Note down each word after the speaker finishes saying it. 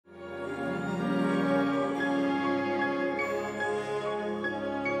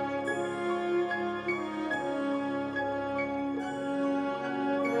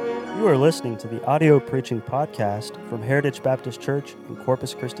You are listening to the audio preaching podcast from Heritage Baptist Church in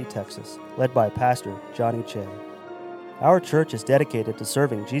Corpus Christi, Texas, led by Pastor Johnny Che. Our church is dedicated to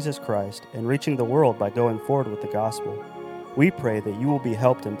serving Jesus Christ and reaching the world by going forward with the gospel. We pray that you will be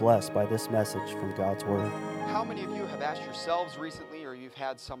helped and blessed by this message from God's Word. How many of you have asked yourselves recently, or you've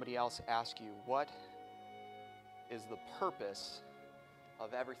had somebody else ask you, what is the purpose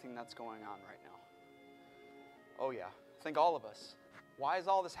of everything that's going on right now? Oh yeah, I think all of us. Why is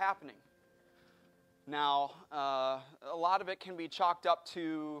all this happening? Now, a lot of it can be chalked up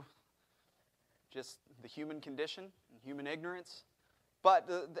to just the human condition and human ignorance. But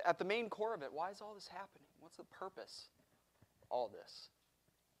at the main core of it, why is all this happening? What's the purpose of all this?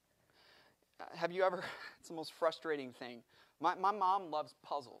 Have you ever, it's the most frustrating thing. My mom loves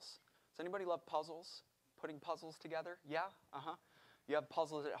puzzles. Does anybody love puzzles? Putting puzzles together? Yeah? Uh-huh. You have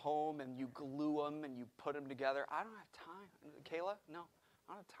puzzles at home and you glue them and you put them together. I don't have time. Kayla? No,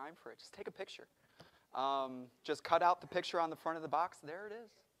 I don't have time for it. Just take a picture. Just cut out the picture on the front of the box. There it is.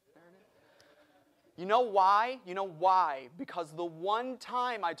 There it is. You know why? You know why? Because the one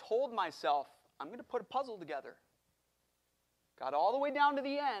time I told myself, I'm going to put a puzzle together. Got all the way down to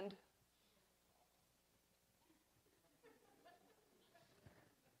the end.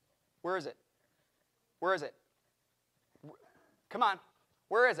 Where is it? Where is it? Come on.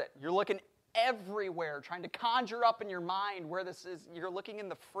 Where is it? You're looking everywhere, trying to conjure up in your mind where this is. You're looking in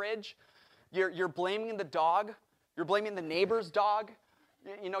the fridge. You're blaming the dog. You're blaming the neighbor's dog.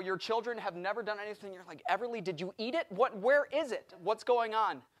 You know, your children have never done anything. You're like, Everly, did you eat it? Where is it? What's going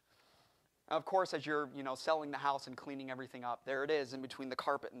on? Of course, as you're, selling the house and cleaning everything up, there it is in between the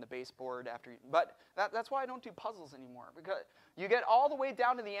carpet and the baseboard after. But that's why I don't do puzzles anymore, because you get all the way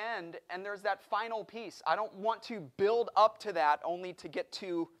down to the end and there's that final piece. I don't want to build up to that only to get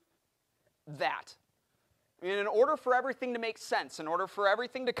to that. I mean, in order for everything to make sense, in order for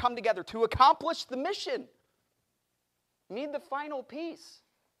everything to come together, to accomplish the mission, you need the final piece.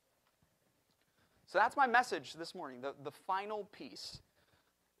 So that's my message this morning, the final piece.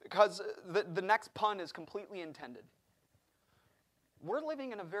 Because the next pun is completely intended. We're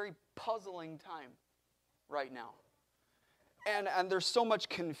living in a very puzzling time right now. And there's so much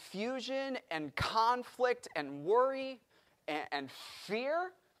confusion and conflict and worry and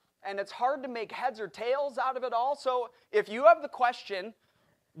fear. And it's hard to make heads or tails out of it all. So if you have the question,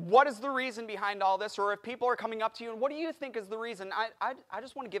 what is the reason behind all this? Or if people are coming up to you and what do you think is the reason? I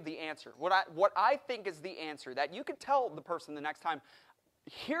just want to give the answer. What I think is the answer that you could tell the person the next time.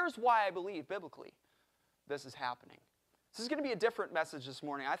 Here's why I believe biblically this is happening. This is going to be a different message this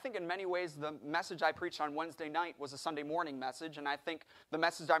morning. I think in many ways the message I preached on Wednesday night was a Sunday morning message, and I think the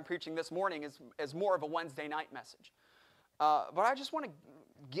message I'm preaching this morning is more of a Wednesday night message. But I just want to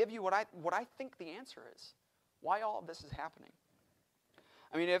give you what I think the answer is, why all of this is happening.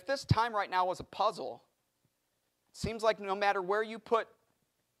 I mean, if this time right now was a puzzle, it seems like no matter where you put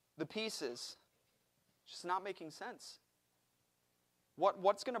the pieces, it's just not making sense.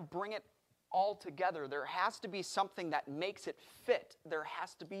 What's going to bring it all together? There has to be something that makes it fit. There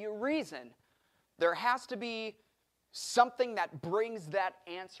has to be a reason. There has to be something that brings that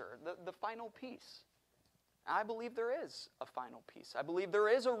answer, the final piece. I believe there is a final piece. I believe there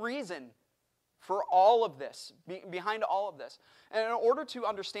is a reason for all of this, behind all of this. And in order to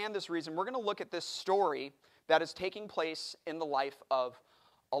understand this reason, we're going to look at this story that is taking place in the life of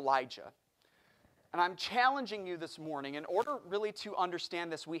Elijah. And I'm challenging you this morning, in order really to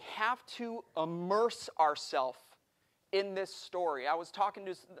understand this, we have to immerse ourselves in this story. I was talking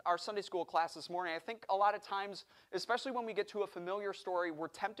to our Sunday school class this morning. I think a lot of times, especially when we get to a familiar story, we're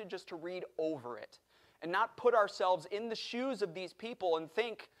tempted just to read over it and not put ourselves in the shoes of these people and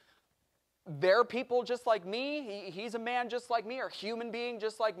think, they're people just like me. He's a man just like me, or a human being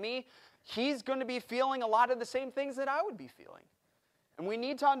just like me. He's going to be feeling a lot of the same things that I would be feeling. And we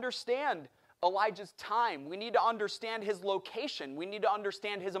need to understand Elijah's time. We need to understand his location. We need to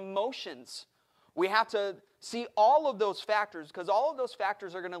understand his emotions. We have to see all of those factors, because all of those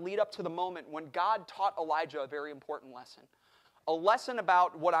factors are going to lead up to the moment when God taught Elijah a very important lesson. A lesson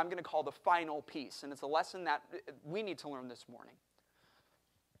about what I'm going to call the final piece. And it's a lesson that we need to learn this morning.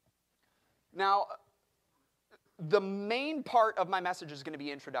 Now, the main part of my message is going to be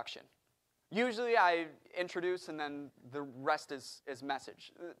introduction. Usually I introduce and then the rest is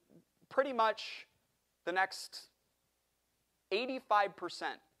message. Pretty much the next 85%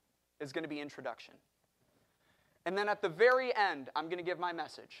 is going to be introduction. And then at the very end, I'm going to give my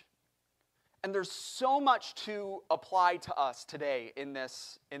message. And there's so much to apply to us today in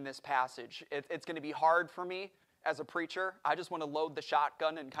this passage. It's going to be hard for me as a preacher. I just want to load the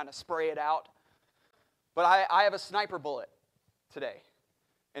shotgun and kind of spray it out. But I have a sniper bullet today.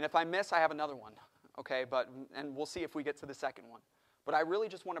 And if I miss, I have another one, okay? And we'll see if we get to the second one. But I really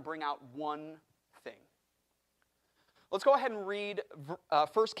just want to bring out one thing. Let's go ahead and read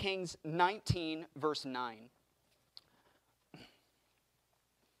 1 Kings 19, verse 9.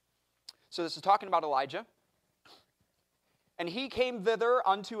 So this is talking about Elijah. And he came thither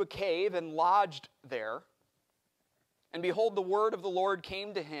unto a cave and lodged there. And behold, the word of the Lord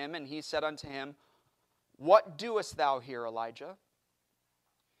came to him, and he said unto him, What doest thou here, Elijah?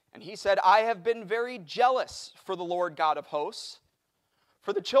 And he said, I have been very jealous for the Lord God of hosts,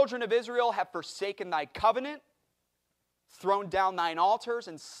 for the children of Israel have forsaken thy covenant, thrown down thine altars,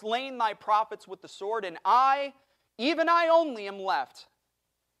 and slain thy prophets with the sword, and I, even I only, am left,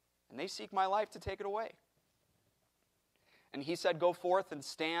 and they seek my life to take it away. And he said, Go forth and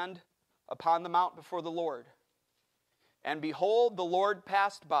stand upon the mount before the Lord. And behold, the Lord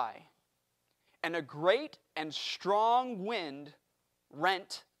passed by, and a great and strong wind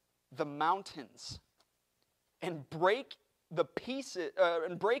rent the mountains, and break in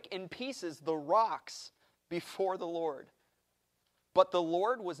pieces the rocks before the Lord. But the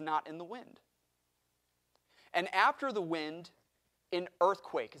Lord was not in the wind. And after the wind, an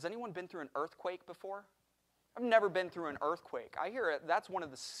earthquake. Has anyone been through an earthquake before? I've never been through an earthquake. I hear that's one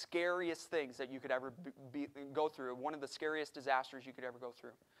of the scariest things that you could ever go through, one of the scariest disasters you could ever go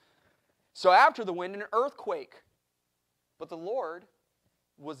through. So after the wind, an earthquake. But the Lord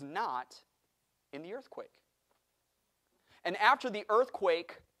was not in the earthquake. And after the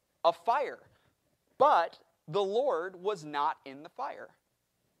earthquake, a fire. But the Lord was not in the fire.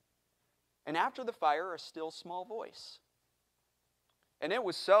 And after the fire, a still small voice. And it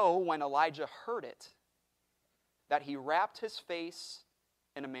was so, when Elijah heard it, that he wrapped his face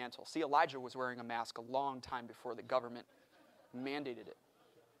in a mantle. See, Elijah was wearing a mask a long time before the government mandated it.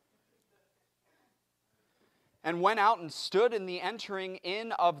 And went out and stood in the entering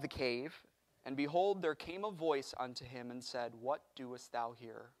in of the cave. And behold, there came a voice unto him and said, What doest thou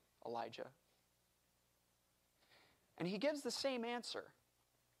here, Elijah? And he gives the same answer.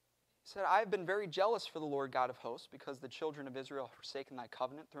 He said, I have been very jealous for the Lord God of hosts, because the children of Israel have forsaken thy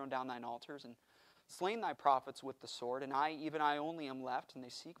covenant, thrown down thine altars, and slain thy prophets with the sword, and I, even I only, am left, and they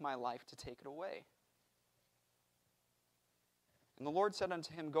seek my life to take it away. And the Lord said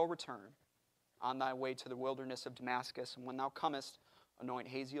unto him, Go return on thy way to the wilderness of Damascus, and when thou comest, anoint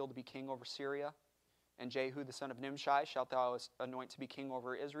Hazael to be king over Syria, and Jehu the son of Nimshi shalt thou anoint to be king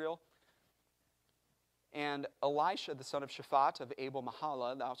over Israel, and Elisha the son of Shaphat of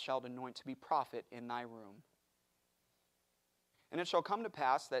Abel-Mahalah thou shalt anoint to be prophet in thy room. And it shall come to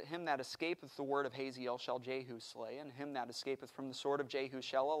pass that him that escapeth the word of Hazael shall Jehu slay, and him that escapeth from the sword of Jehu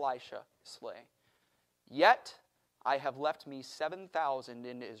shall Elisha slay. Yet I have left me 7,000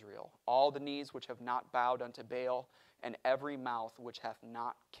 in Israel, all the knees which have not bowed unto Baal, and every mouth which hath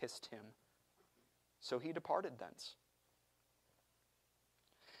not kissed him. So he departed thence.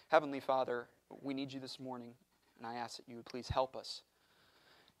 Heavenly Father, we need you this morning, and I ask that you would please help us.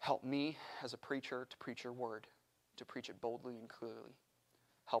 Help me as a preacher to preach your word, to preach it boldly and clearly.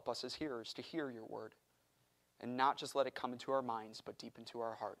 Help us as hearers to hear your word, and not just let it come into our minds, but deep into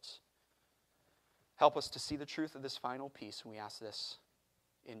our hearts. Help us to see the truth of this final piece, and we ask this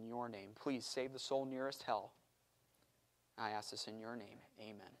in your name. Please save the soul nearest hell. I ask this in your name.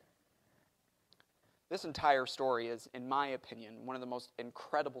 Amen. This entire story is, in my opinion, one of the most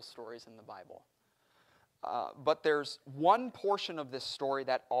incredible stories in the Bible. But there's one portion of this story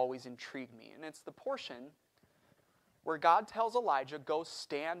that always intrigued me, and it's the portion where God tells Elijah, Go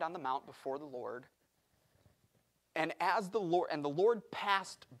stand on the mount before the Lord, and the Lord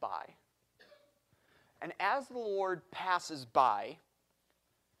passed by. And as the Lord passes by,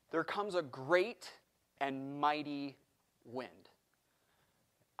 there comes a great and mighty wind.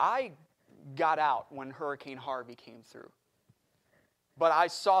 I got out when Hurricane Harvey came through, but I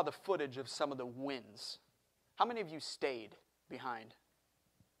saw the footage of some of the winds. How many of you stayed behind?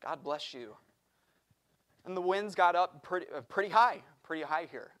 God bless you. And the winds got up pretty high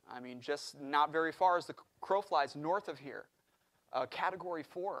here. I mean, just not very far as the crow flies north of here. Category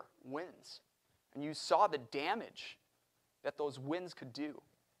 4 winds. And you saw the damage that those winds could do.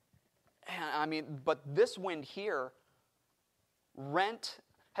 And, I mean, but this wind here rent.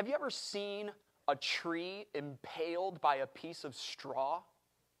 Have you ever seen a tree impaled by a piece of straw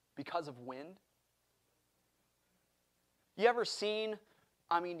because of wind? You ever seen,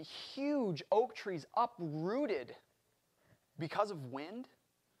 huge oak trees uprooted because of wind?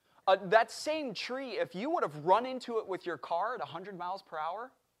 That same tree, if you would have run into it with your car at 100 miles per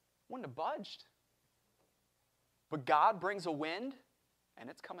hour, wouldn't have budged. But God brings a wind, and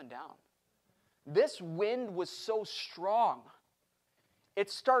it's coming down. This wind was so strong, it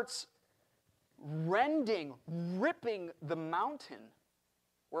starts rending, ripping the mountain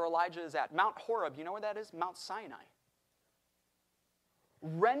where Elijah is at. Mount Horeb, you know where that is? Mount Sinai.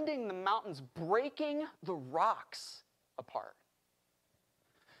 Rending the mountains, breaking the rocks apart.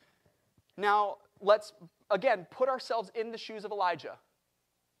 Now, let's, again, put ourselves in the shoes of Elijah.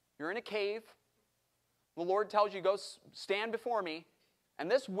 You're in a cave. The Lord tells you, go stand before me. And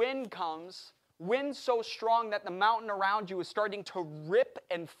this wind comes, wind so strong that the mountain around you is starting to rip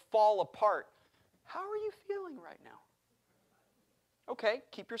and fall apart. How are you feeling right now? Okay,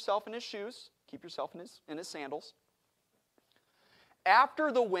 keep yourself in his shoes. Keep yourself in his sandals.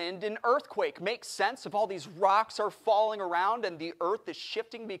 After the wind, an earthquake makes sense. If all these rocks are falling around and the earth is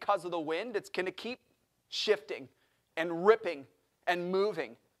shifting because of the wind, it's going to keep shifting and ripping and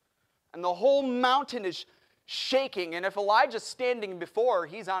moving. And the whole mountain is shaking. And if Elijah's standing before,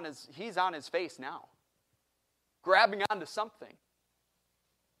 he's on his face now, grabbing onto something.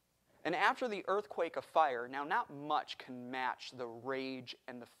 And after the earthquake, a fire. Now, not much can match the rage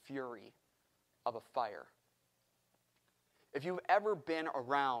and the fury of a fire. If you've ever been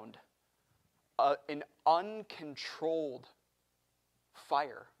around an uncontrolled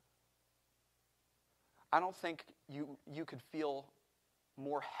fire, I don't think you could feel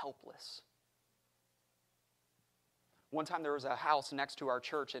more helpless. One time there was a house next to our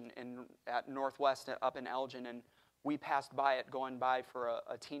church at Northwest up in Elgin, and we passed by it going by for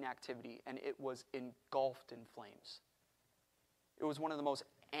a teen activity, and it was engulfed in flames. It was one of the most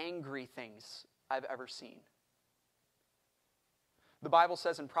angry things I've ever seen. The Bible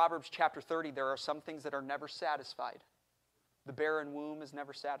says in Proverbs chapter 30, there are some things that are never satisfied. The barren womb is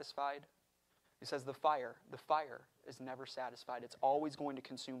never satisfied. He says the fire is never satisfied. It's always going to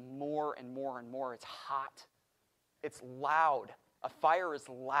consume more and more and more. It's hot. It's loud. A fire is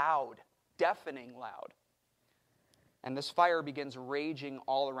loud, deafening loud. And this fire begins raging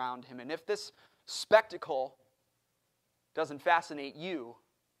all around him. And if this spectacle doesn't fascinate you,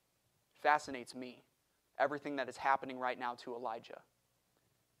 it fascinates me. Everything that is happening right now to Elijah.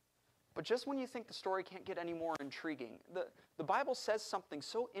 But just when you think the story can't get any more intriguing, the Bible says something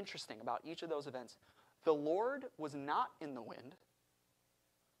so interesting about each of those events. The Lord was not in the wind.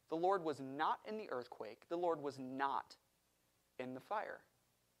 The Lord was not in the earthquake. The Lord was not in the fire.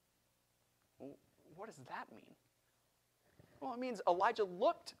 What does that mean? Well, it means Elijah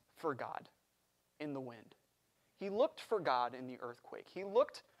looked for God in the wind. He looked for God in the earthquake. He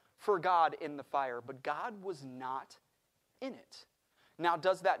looked for God in the fire, but God was not in it. Now,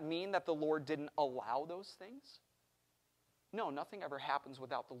 does that mean that the Lord didn't allow those things? No, nothing ever happens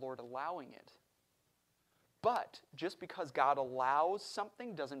without the Lord allowing it. But just because God allows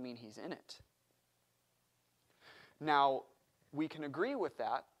something doesn't mean he's in it. Now, we can agree with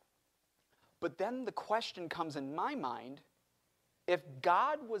that, but then the question comes in my mind, if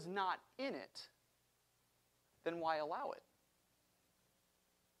God was not in it, then why allow it?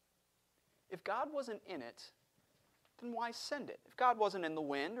 If God wasn't in it, then why send it? If God wasn't in the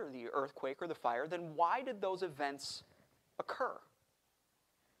wind or the earthquake or the fire, then why did those events occur?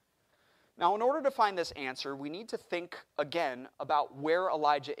 Now, in order to find this answer, we need to think again about where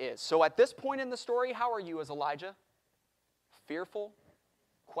Elijah is. So at this point in the story, how are you as Elijah? Fearful?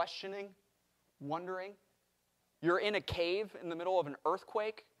 Questioning? Wondering? You're in a cave in the middle of an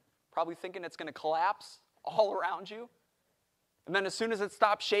earthquake, probably thinking it's going to collapse all around you. And then as soon as it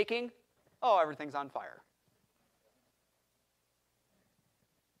stops shaking, oh, everything's on fire.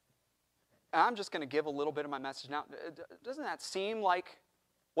 And I'm just going to give a little bit of my message now. Doesn't that seem like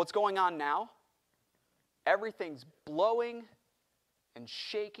what's going on now? Everything's blowing and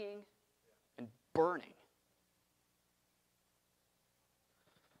shaking and burning.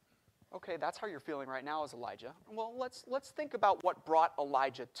 Okay, that's how you're feeling right now as Elijah. Well, let's think about what brought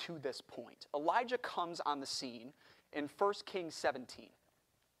Elijah to this point. Elijah comes on the scene in 1 Kings 17.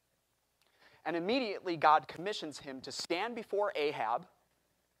 And immediately God commissions him to stand before Ahab.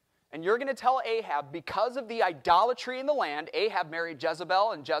 And you're going to tell Ahab, because of the idolatry in the land, Ahab married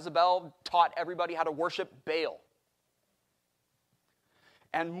Jezebel, and Jezebel taught everybody how to worship Baal.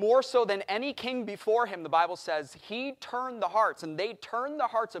 And more so than any king before him, the Bible says, he turned the hearts, and they turned the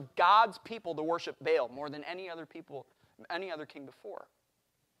hearts of God's people to worship Baal more than any other king before.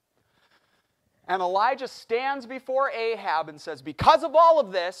 And Elijah stands before Ahab and says, because of all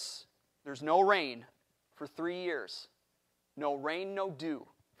of this, there's no rain for 3 years. No rain, no dew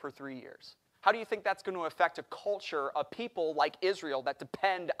for 3 years. How do you think that's going to affect a culture, a people like Israel that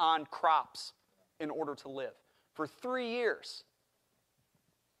depend on crops in order to live? For 3 years.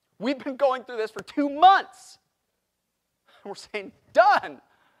 We've been going through this for 2 months. We're saying, done.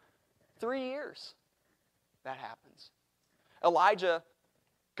 3 years. That happens. Elijah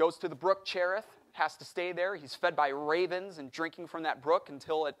goes to the brook Cherith, has to stay there. He's fed by ravens and drinking from that brook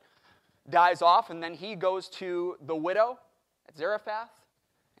until it dies off. And then he goes to the widow at Zarephath,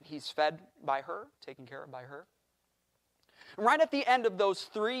 and he's fed by her, taken care of by her. And right at the end of those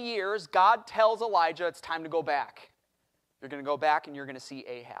 3 years, God tells Elijah it's time to go back. You're going to go back and you're going to see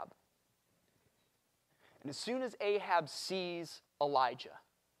Ahab. And as soon as Ahab sees Elijah,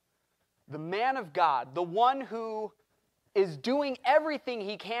 the man of God, the one who is doing everything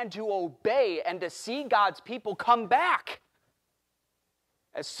he can to obey and to see God's people come back,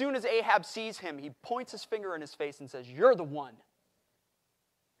 as soon as Ahab sees him, he points his finger in his face and says, "You're the one.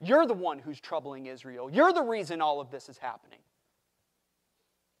 You're the one who's troubling Israel. You're the reason all of this is happening."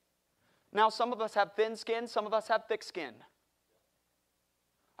 Now, some of us have thin skin, some of us have thick skin.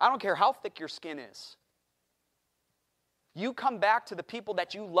 I don't care how thick your skin is. You come back to the people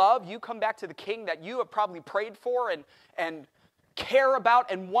that you love, you come back to the king that you have probably prayed for and care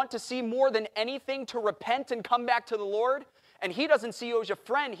about and want to see more than anything to repent and come back to the Lord, and he doesn't see you as your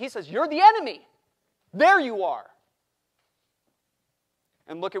friend. He says, "You're the enemy. There you are."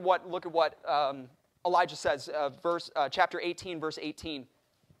 And look at what Elijah says, chapter 18, verse 18.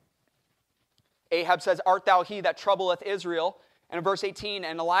 Ahab says, "Art thou he that troubleth Israel?" And in verse 18,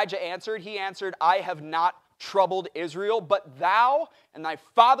 and Elijah answered, he answered, "I have not troubled Israel, but thou and thy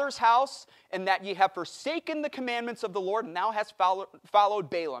father's house, and that ye have forsaken the commandments of the Lord, and thou hast followed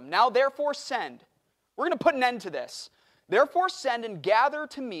Balaam. Now therefore send." We're going to put an end to this. "Therefore send and gather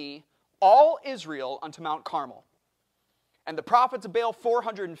to me all Israel unto Mount Carmel. And the prophets of Baal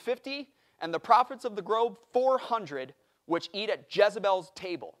 450, and the prophets of the grove 400, which eat at Jezebel's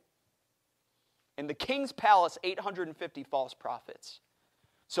table. In the king's palace 850 false prophets."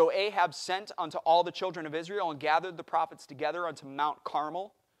 So Ahab sent unto all the children of Israel and gathered the prophets together unto Mount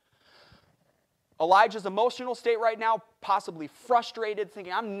Carmel. Elijah's emotional state right now, possibly frustrated,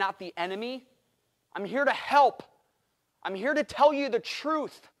 thinking, "I'm not the enemy. I'm here to help. I'm here to tell you the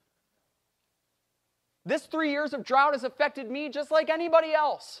truth. This 3 years of drought has affected me just like anybody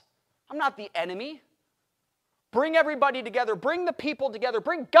else. I'm not the enemy. Bring everybody together. Bring the people together.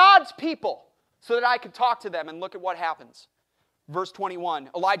 Bring God's people so that I could talk to them." And look at what happens. Verse 21,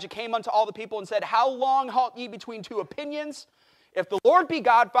 Elijah came unto all the people and said, "How long halt ye between two opinions? If the Lord be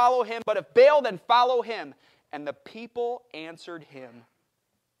God, follow him, but if Baal, then follow him." And the people answered him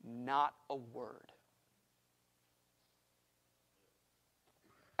not a word.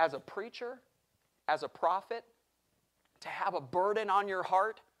 As a preacher, as a prophet, to have a burden on your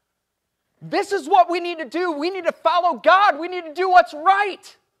heart, this is what we need to do. We need to follow God. We need to do what's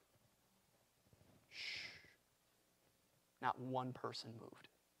right. Not one person moved.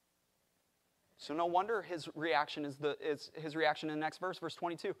 So no wonder his reaction is his reaction in the next verse, verse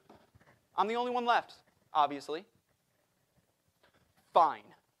 22. "I'm the only one left, obviously.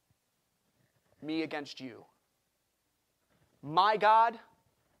 Fine. Me against you. My God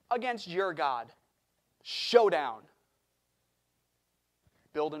against your God. Showdown.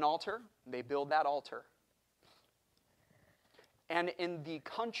 Build an altar." They build that altar. And in the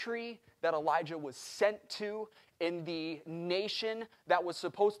country that Elijah was sent to, in the nation that was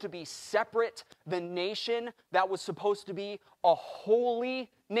supposed to be separate, the nation that was supposed to be a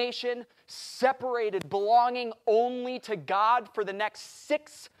holy nation, separated, belonging only to God, for the next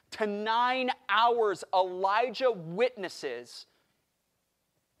 6 to 9 hours, Elijah witnesses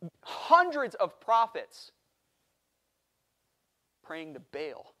hundreds of prophets praying to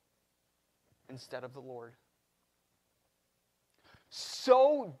Baal instead of the Lord.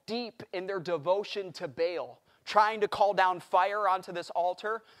 So deep in their devotion to Baal, trying to call down fire onto this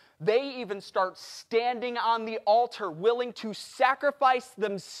altar, they even start standing on the altar, willing to sacrifice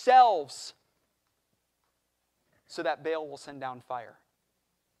themselves so that Baal will send down fire.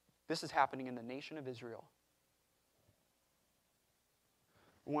 This is happening in the nation of Israel.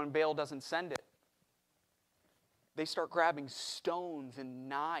 When Baal doesn't send it, they start grabbing stones and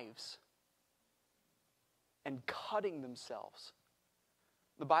knives and cutting themselves.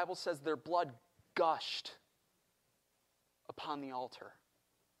 The Bible says their blood gushed upon the altar.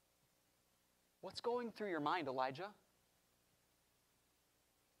 What's going through your mind, Elijah?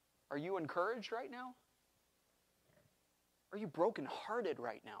 Are you encouraged right now? Are you brokenhearted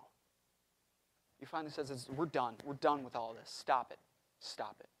right now? He finally says, "We're done. We're done with all this. Stop it.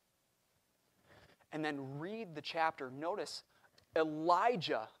 Stop it." And then read the chapter. Notice,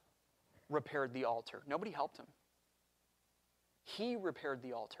 Elijah repaired the altar. Nobody helped him. He repaired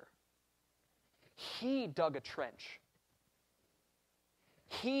the altar. He dug a trench.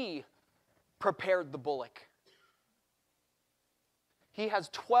 He prepared the bullock. He has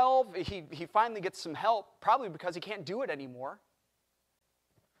 12, he finally gets some help, probably because he can't do it anymore.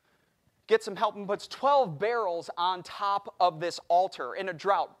 gets some help and puts 12 barrels on top of this altar in a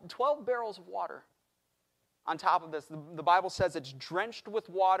drought. 12 barrels of water on top of this. The Bible says it's drenched with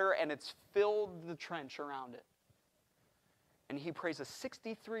water and it's filled the trench around it. And he prays a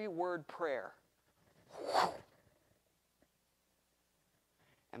 63-word prayer.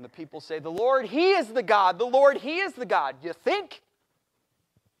 And the people say, the Lord, He is the God. The Lord, He is the God. You think?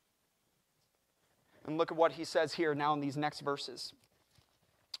 And look at what he says here now in these next verses.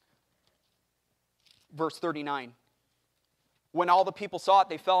 Verse 39. When all the people saw it,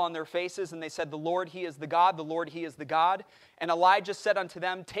 they fell on their faces, and they said, the Lord, He is the God. The Lord, He is the God. And Elijah said unto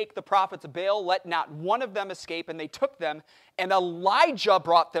them, take the prophets of Baal, let not one of them escape. And they took them, and Elijah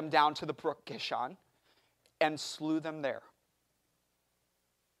brought them down to the brook Kishon, and slew them there.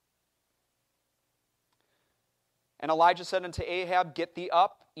 And Elijah said unto Ahab, get thee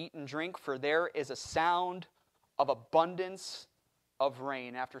up, eat and drink, for there is a sound of abundance of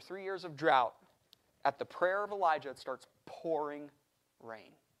rain. After 3 years of drought, at the prayer of Elijah, it starts pouring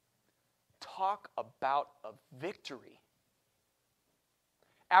rain. Talk about a victory.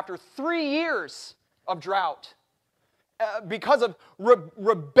 After 3 years of drought, because of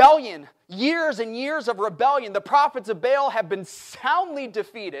rebellion, years and years of rebellion, the prophets of Baal have been soundly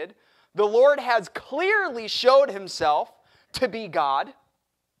defeated. The Lord has clearly showed Himself to be God.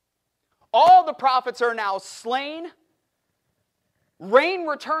 All the prophets are now slain. Rain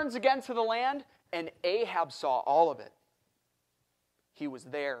returns again to the land, and Ahab saw all of it. He was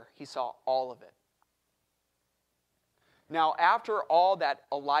there. He saw all of it. Now, after all that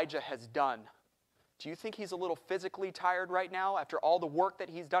Elijah has done, do you think he's a little physically tired right now after all the work that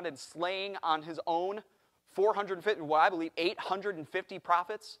he's done in slaying on his own 450, well, I believe 850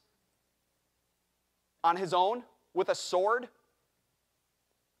 prophets? On his own with a sword?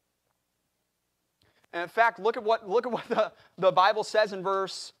 And in fact, look at what the Bible says in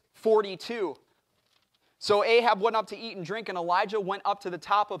verse 42. So Ahab went up to eat and drink, and Elijah went up to the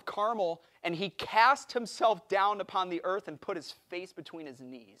top of Carmel, and he cast himself down upon the earth and put his face between his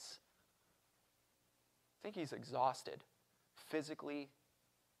knees. I think he's exhausted, physically,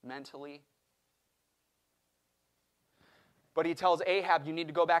 mentally. But he tells Ahab, you need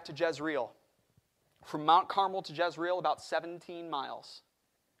to go back to Jezreel. From Mount Carmel to Jezreel, about 17 miles.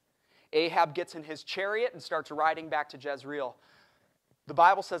 Ahab gets in his chariot and starts riding back to Jezreel. The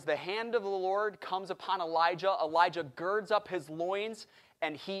Bible says the hand of the Lord comes upon Elijah. Elijah girds up his loins,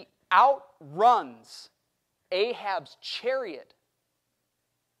 and he outruns Ahab's chariot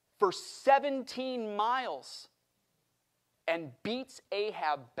for 17 miles and beats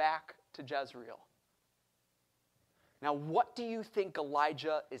Ahab back to Jezreel. Now, what do you think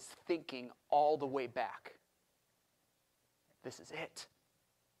Elijah is thinking all the way back? This is it.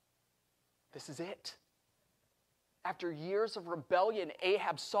 This is it. After years of rebellion,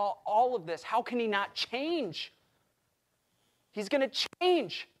 Ahab saw all of this. How can he not change? He's going to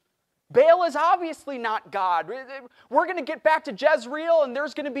change. Baal is obviously not God. We're going to get back to Jezreel, and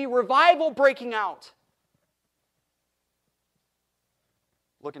there's going to be revival breaking out.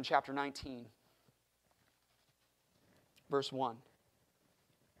 Look in chapter 19. Verse 1.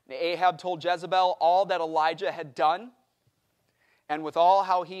 Ahab told Jezebel all that Elijah had done, and with all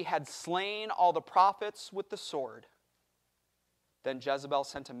how he had slain all the prophets with the sword. Then Jezebel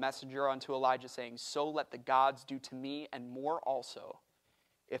sent a messenger unto Elijah, saying, so let the gods do to me, and more also,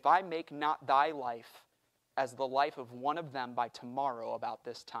 if I make not thy life as the life of one of them by tomorrow about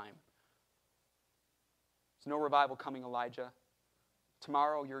this time. There's no revival coming, Elijah.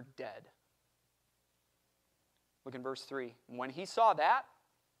 Tomorrow you're dead. Look in verse 3. And when he saw that,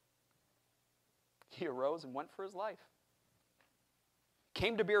 he arose and went for his life.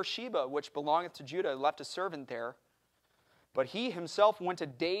 Came to Beersheba, which belongeth to Judah, and left a servant there. But he himself went a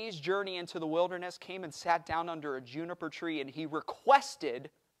day's journey into the wilderness, came and sat down under a juniper tree, and he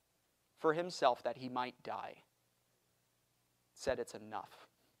requested for himself that he might die. Said, it's enough.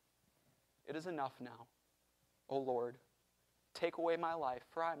 It is enough now. O Lord, take away my life,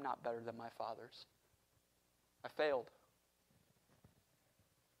 for I am not better than my fathers. I failed.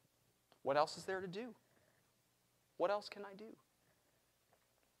 What else is there to do? What else can I do?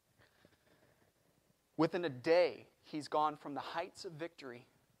 Within a day, he's gone from the heights of victory,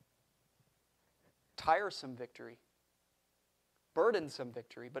 tiresome victory, burdensome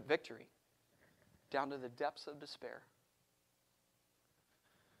victory, but victory, down to the depths of despair.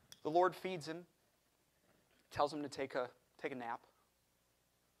 The Lord feeds him, tells him to take a nap.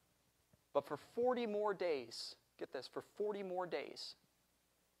 But for 40 more days, get this, for 40 more days,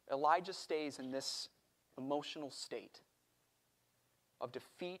 Elijah stays in this emotional state of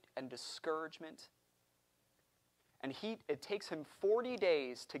defeat and discouragement. And it takes him 40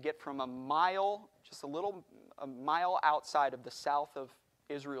 days to get from a mile, just a mile outside of the south of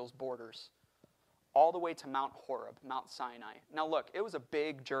Israel's borders, all the way to Mount Horeb, Mount Sinai. Now look, it was a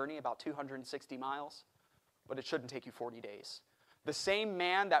big journey, about 260 miles, but it shouldn't take you 40 days. The same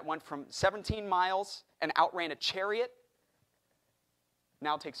man that went from 17 miles and outran a chariot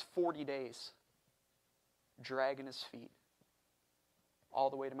now takes 40 days, dragging his feet all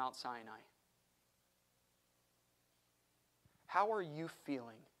the way to Mount Sinai. How are you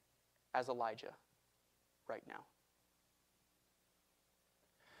feeling as Elijah right now?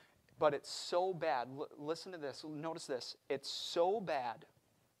 But it's so bad. Listen to this. Notice this. It's so bad.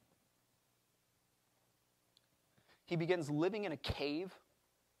 He begins living in a cave.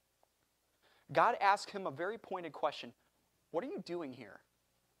 God asks him a very pointed question. What are you doing here?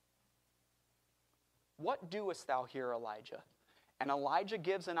 What doest thou here, Elijah? And Elijah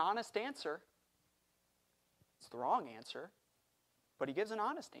gives an honest answer. It's the wrong answer, but he gives an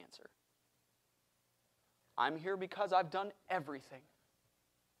honest answer. I'm here because I've done everything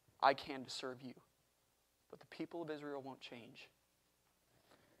I can to serve you. But the people of Israel won't change.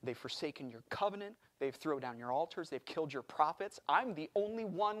 They've forsaken your covenant. They've thrown down your altars. They've killed your prophets. I'm the only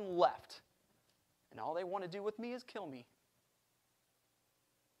one left. And all they want to do with me is kill me.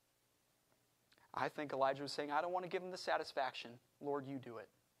 I think Elijah was saying, I don't want to give him the satisfaction. Lord, you do it.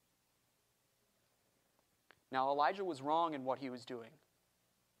 Now, Elijah was wrong in what he was doing.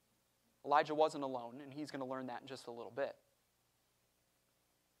 Elijah wasn't alone, and he's going to learn that in just a little bit.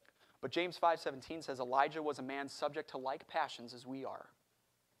 But James 5:17 says, Elijah was a man subject to like passions as we are.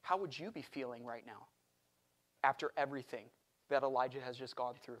 How would you be feeling right now after everything that Elijah has just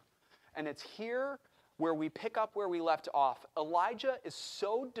gone through? And it's here where we pick up where we left off. Elijah is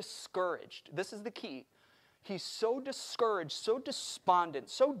so discouraged. This is the key. He's so discouraged, so despondent,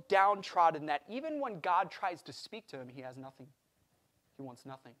 so downtrodden that even when God tries to speak to him, he has nothing. He wants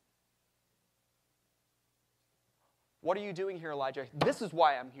nothing. What are you doing here, Elijah? This is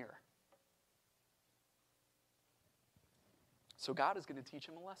why I'm here. So God is going to teach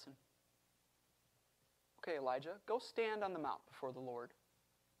him a lesson. Okay, Elijah, go stand on the mount before the Lord.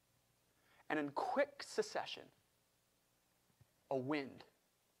 And in quick succession, a wind,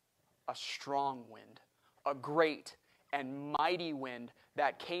 a strong wind, a great and mighty wind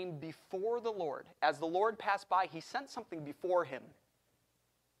that came before the Lord. As the Lord passed by, he sent something before him.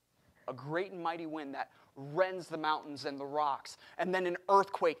 A great and mighty wind that rends the mountains and the rocks, and then an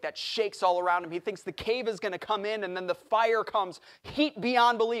earthquake that shakes all around him. He thinks the cave is going to come in, and then the fire comes, heat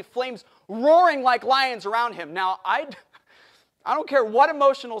beyond belief, flames roaring like lions around him. Now, I don't care what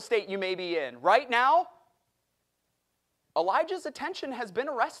emotional state you may be in. Right now, Elijah's attention has been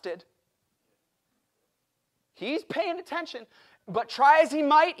arrested. He's paying attention, but try as he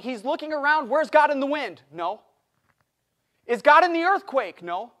might, he's looking around. Where's God in the wind? No. Is God in the earthquake?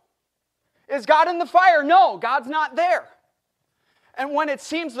 No. Is God in the fire? No, God's not there. And when it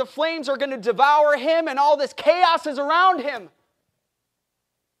seems the flames are going to devour him and all this chaos is around him,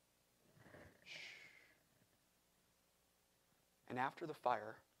 and after the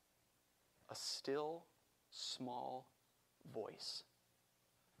fire, a still, small voice.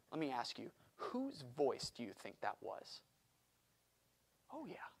 Let me ask you, whose voice do you think that was? Oh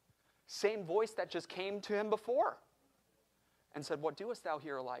yeah, same voice that just came to him before and said, what doest thou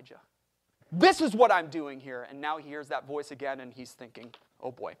here, Elijah? This is what I'm doing here. And now he hears that voice again and he's thinking,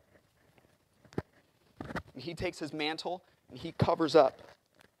 oh boy. And he takes his mantle and he covers up.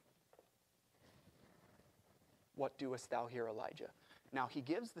 What doest thou here, Elijah? Now he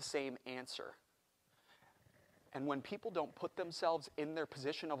gives the same answer. And when people don't put themselves in their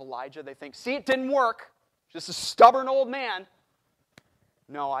position of Elijah, they think, see, it didn't work. Just a stubborn old man.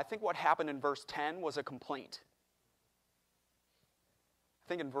 No, I think what happened in verse 10 was a complaint. I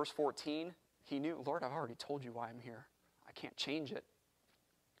think in verse 14, he knew, Lord, I've already told you why I'm here. I can't change it.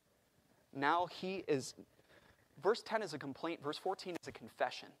 Now he is, verse 10 is a complaint, verse 14 is a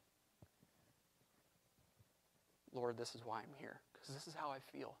confession. Lord, this is why I'm here, because this is how I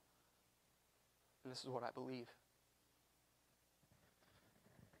feel. And this is what I believe.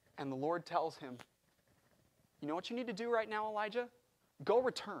 And the Lord tells him, you know what you need to do right now, Elijah? Go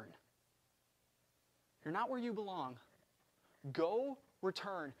return. You're not where you belong. Go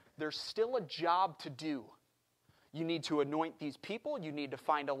return. There's still a job to do. You need to anoint these people. You need to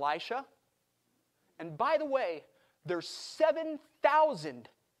find Elisha. And by the way, there's 7,000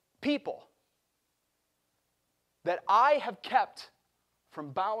 people that I have kept from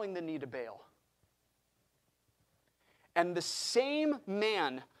bowing the knee to Baal. And the same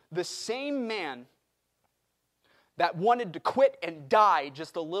man that wanted to quit and die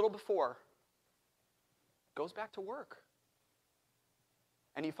just a little before goes back to work.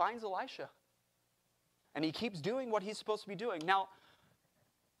 And he finds Elisha. And he keeps doing what he's supposed to be doing. Now,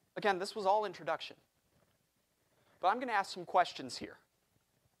 again, this was all introduction. But I'm going to ask some questions here.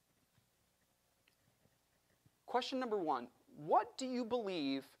 Question number one, what do you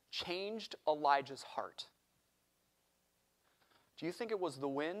believe changed Elijah's heart? Do you think it was the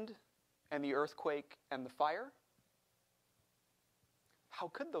wind and the earthquake and the fire? How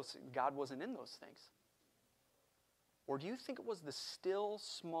could those things? God wasn't in those things. Or do you think it was the still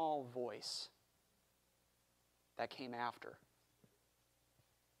small voice that came after?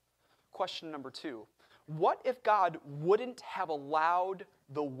 Question number two, what if God wouldn't have allowed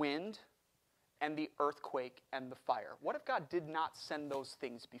the wind and the earthquake and the fire? What if God did not send those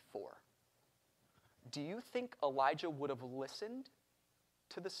things before? Do you think Elijah would have listened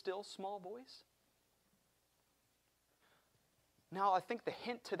to the still small voice? Now, I think the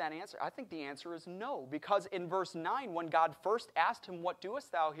hint to that answer, I think the answer is no. Because in verse 9, when God first asked him, "What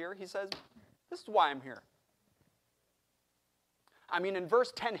doest thou here?" he says, "This is why I'm here." I mean, in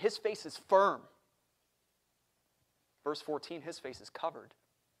verse 10, his face is firm. Verse 14, his face is covered.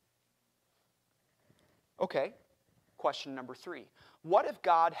 Okay, question number 3. What if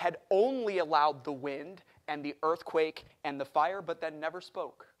God had only allowed the wind and the earthquake and the fire, but then never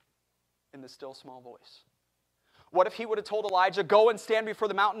spoke in the still small voice? What if he would have told Elijah, "Go and stand before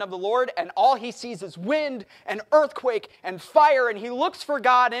the mountain of the Lord," and all he sees is wind and earthquake and fire, and he looks for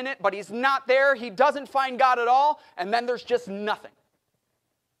God in it, but he's not there, he doesn't find God at all, and then there's just nothing?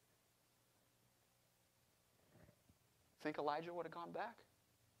 Think Elijah would have gone back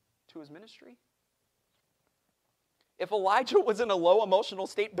to his ministry? If Elijah was in a low emotional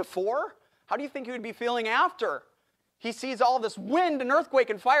state before, how do you think he would be feeling after? He sees all this wind and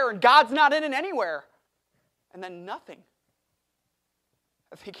earthquake and fire, and God's not in it anywhere. And then nothing.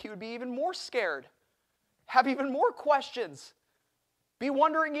 I think he would be even more scared, have even more questions, be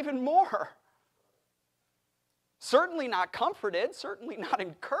wondering even more. Certainly not comforted, certainly not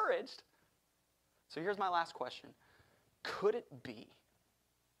encouraged. So here's my last question. Could it be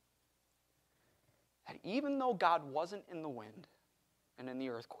that even though God wasn't in the wind and in the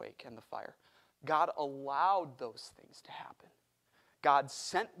earthquake and the fire, God allowed those things to happen? God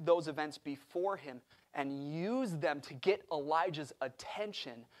sent those events before him and used them to get Elijah's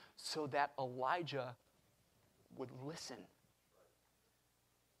attention so that Elijah would listen.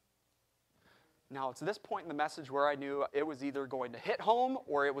 Now, it's this point in the message where I knew it was either going to hit home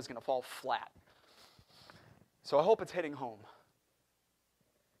or it was going to fall flat. So I hope it's hitting home.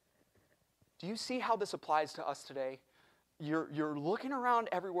 Do you see how this applies to us today? You're looking around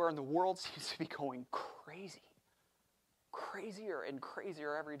everywhere and the world seems to be going crazy. Crazier and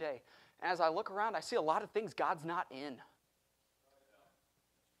crazier every day. And as I look around, I see a lot of things God's not in.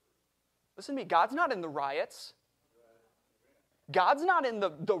 Listen to me, God's not in the riots. God's not in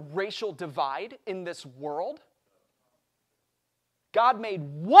the racial divide in this world. God made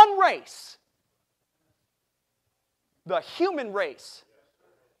one race. The human race.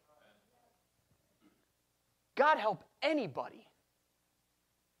 God help anybody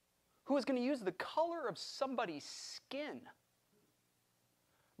who is going to use the color of somebody's skin,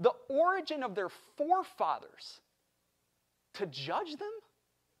 the origin of their forefathers, to judge them?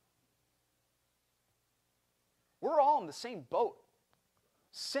 We're all in the same boat.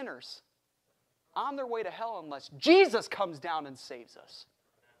 Sinners on their way to hell unless Jesus comes down and saves us.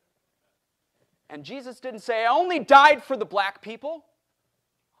 And Jesus didn't say, "I only died for the black people.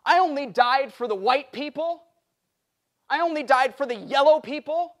 I only died for the white people. I only died for the yellow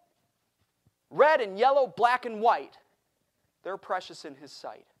people." Red and yellow, black and white, they're precious in his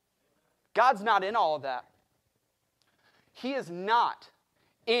sight. God's not in all of that. He is not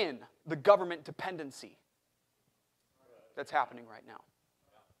in the government dependency that's happening right now.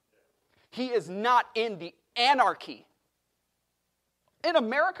 He is not in the anarchy. In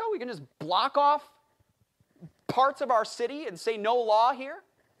America, we can just block off parts of our city and say no law here.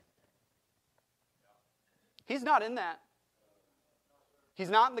 He's not in that. He's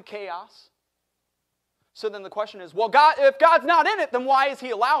not in the chaos. So then the question is, well, God, if God's not in it, then why is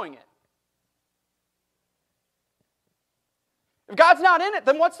he allowing it? If God's not in it,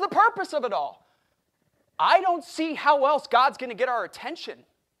 then what's the purpose of it all? I don't see how else God's going to get our attention.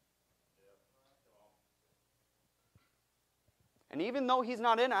 And even though he's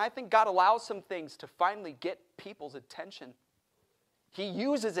not in it, I think God allows some things to finally get people's attention. He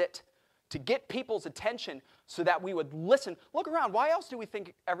uses it to get people's attention so that we would listen. Look around. Why else do we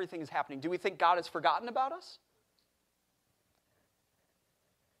think everything is happening? Do we think God has forgotten about us?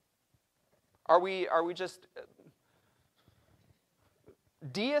 Are we just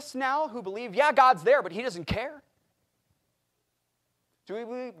deists now who believe, yeah, God's there, but he doesn't care? Do we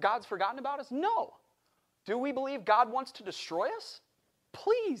believe God's forgotten about us? No. Do we believe God wants to destroy us?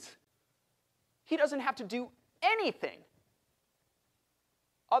 Please. He doesn't have to do anything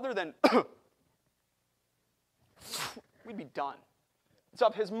other than we'd be done. It's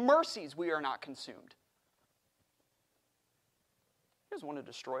of his mercies we are not consumed. He doesn't want to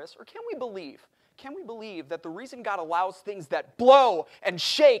destroy us. Or can we believe? Can we believe that the reason God allows things that blow and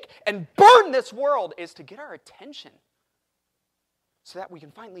shake and burn this world is to get our attention? So that we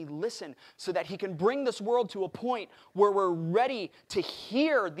can finally listen, so that he can bring this world to a point where we're ready to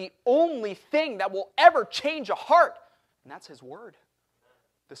hear the only thing that will ever change a heart. And that's his word.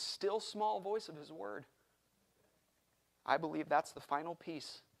 The still small voice of his word. I believe that's the final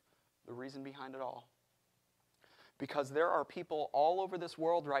piece, the reason behind it all. Because there are people all over this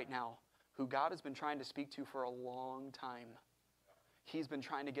world right now who God has been trying to speak to for a long time. He's been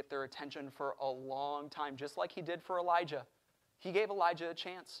trying to get their attention for a long time, just like he did for Elijah. He gave Elijah a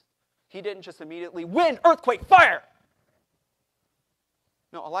chance. He didn't just immediately, wind, earthquake, fire.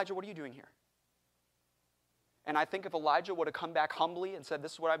 No, Elijah, what are you doing here? And I think if Elijah would have come back humbly and said,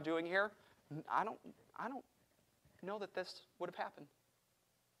 this is what I'm doing here, I don't know that this would have happened.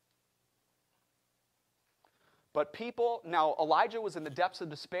 But people, now Elijah was in the depths of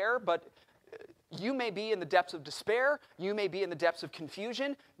despair, but you may be in the depths of despair. You may be in the depths of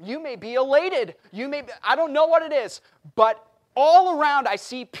confusion. You may be elated. I don't know what it is, but all around, I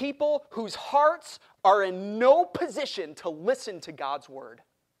see people whose hearts are in no position to listen to God's word.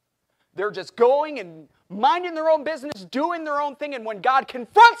 They're just going and minding their own business, doing their own thing, and when God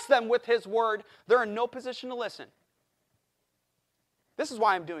confronts them with his word, they're in no position to listen. This is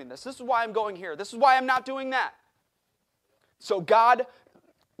why I'm doing this. This is why I'm going here. This is why I'm not doing that. So God,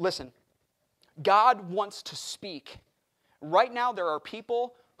 listen, God wants to speak. Right now, there are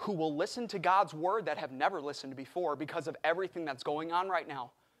people who will listen to God's word that have never listened before because of everything that's going on right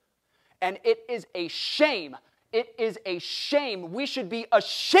now. And it is a shame. It is a shame. We should be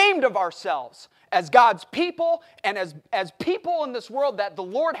ashamed of ourselves as God's people and as people in this world that the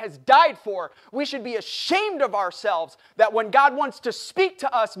Lord has died for. We should be ashamed of ourselves that when God wants to speak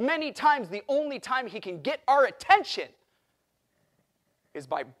to us many times, the only time he can get our attention is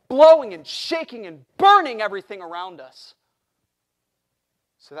by blowing and shaking and burning everything around us.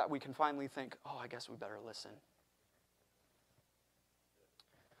 So that we can finally think, oh, I guess we better listen.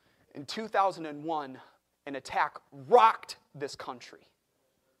 In 2001, an attack rocked this country.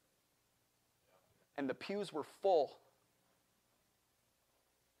 And the pews were full.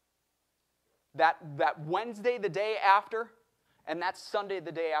 That Wednesday, the day after, and that Sunday,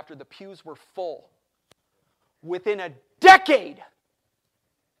 the day after, the pews were full. Within a decade,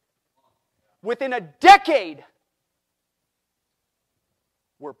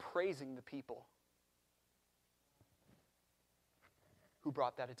 we're praising the people who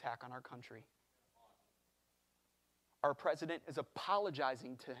brought that attack on our country. Our president is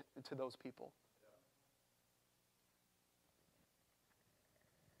apologizing to those people.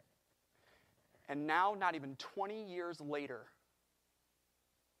 And now, not even 20 years later,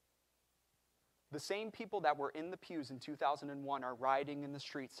 the same people that were in the pews in 2001 are rioting in the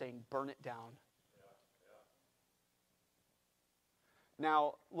streets saying, burn it down.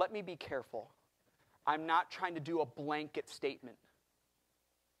 Now, let me be careful. I'm not trying to do a blanket statement.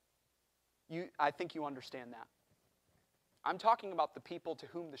 I think you understand that. I'm talking about the people to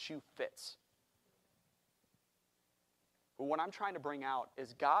whom the shoe fits. But what I'm trying to bring out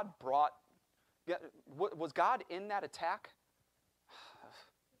is was God in that attack?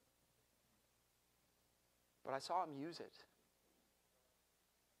 But I saw him use it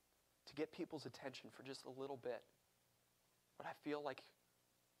to get people's attention for just a little bit. But I feel like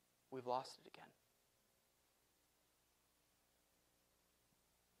we've lost it again.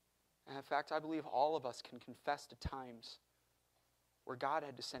 And in fact, I believe all of us can confess to times where God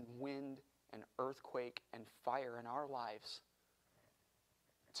had to send wind and earthquake and fire in our lives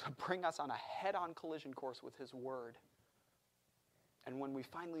to bring us on a head-on collision course with his word. And when we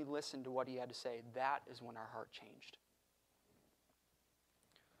finally listened to what he had to say, that is when our heart changed.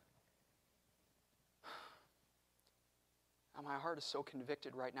 And my heart is so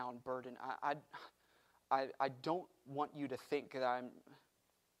convicted right now and burdened. I don't want you to think that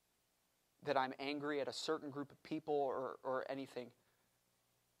I'm angry at a certain group of people or anything.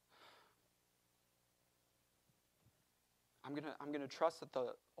 I'm gonna trust that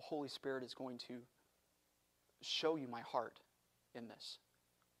the Holy Spirit is going to show you my heart in this.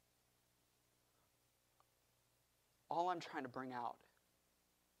 All I'm trying to bring out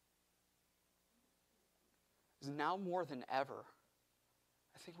is now more than ever,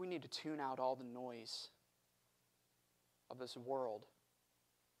 I think we need to tune out all the noise of this world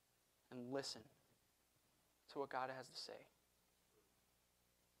and listen to what God has to say.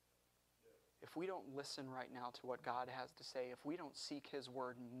 If we don't listen right now to what God has to say, if we don't seek His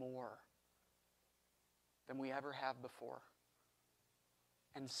word more than we ever have before,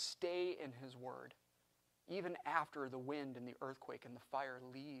 and stay in His word, even after the wind and the earthquake and the fire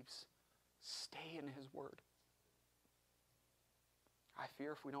leaves, stay in His word. I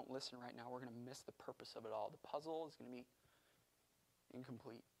fear if we don't listen right now, we're going to miss the purpose of it all. The puzzle is going to be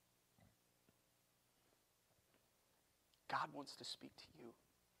incomplete. God wants to speak to you.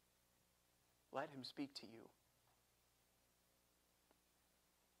 Let Him speak to you.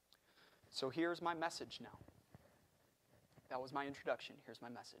 So here's my message now. That was my introduction. Here's my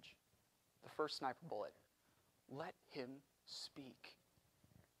message. The first sniper bullet. Let Him speak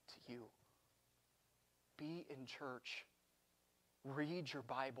to you. Be in church. Read your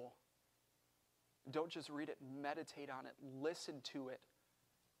Bible. Don't just read it, meditate on it, listen to it.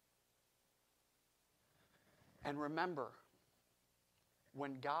 And remember,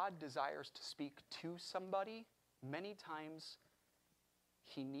 when God desires to speak to somebody, many times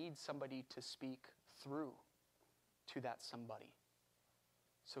He needs somebody to speak through to that somebody.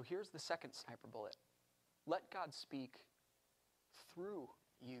 So here's the second sniper bullet. Let God speak through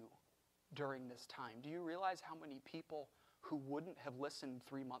you during this time. Do you realize how many people who wouldn't have listened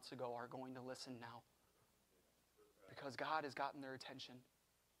 3 months ago are going to listen now? Because God has gotten their attention.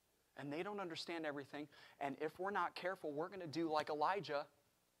 And they don't understand everything. And if we're not careful, we're going to do like Elijah.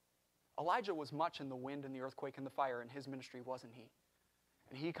 Elijah was much in the wind and the earthquake and the fire in his ministry, wasn't he?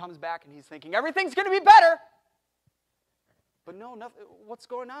 And he comes back and he's thinking, everything's going to be better. But no, what's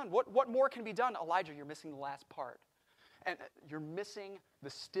going on? What more can be done? Elijah, you're missing the last part. And you're missing the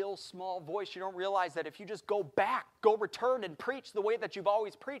still small voice. You don't realize that if you just go back, go return and preach the way that you've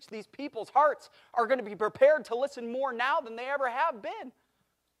always preached, these people's hearts are going to be prepared to listen more now than they ever have been.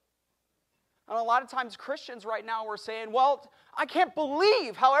 And a lot of times Christians right now are saying, well, I can't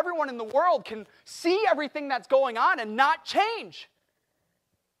believe how everyone in the world can see everything that's going on and not change.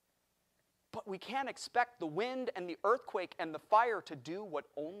 But we can't expect the wind and the earthquake and the fire to do what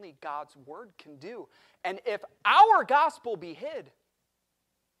only God's word can do. And if our gospel be hid,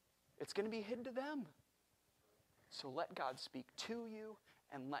 it's going to be hid to them. So let God speak to you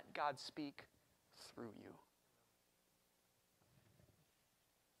and let God speak through you.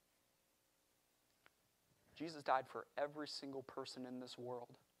 Jesus died for every single person in this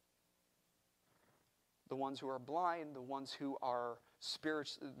world. The ones who are blind, the ones who are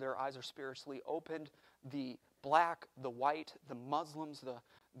their eyes are spiritually opened, the black, the white, the Muslims,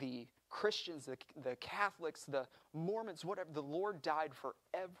 the Christians, the Catholics, the Mormons, whatever. The Lord died for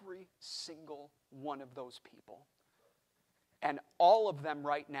every single one of those people. And all of them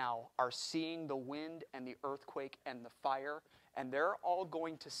right now are seeing the wind and the earthquake and the fire, and they're all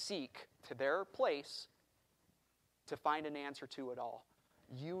going to seek to their place to find an answer to it all.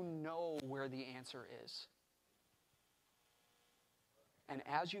 You know where the answer is. And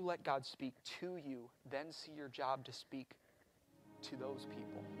as you let God speak to you, then see your job to speak to those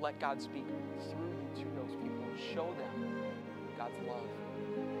people. Let God speak through you to those people. Show them God's love.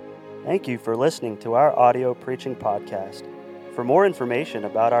 Thank you for listening to our audio preaching podcast. For more information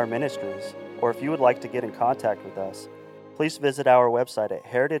about our ministries, or if you would like to get in contact with us, please visit our website at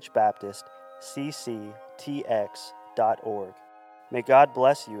heritagebaptistcctx.org. May God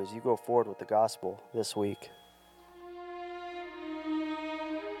bless you as you go forward with the gospel this week.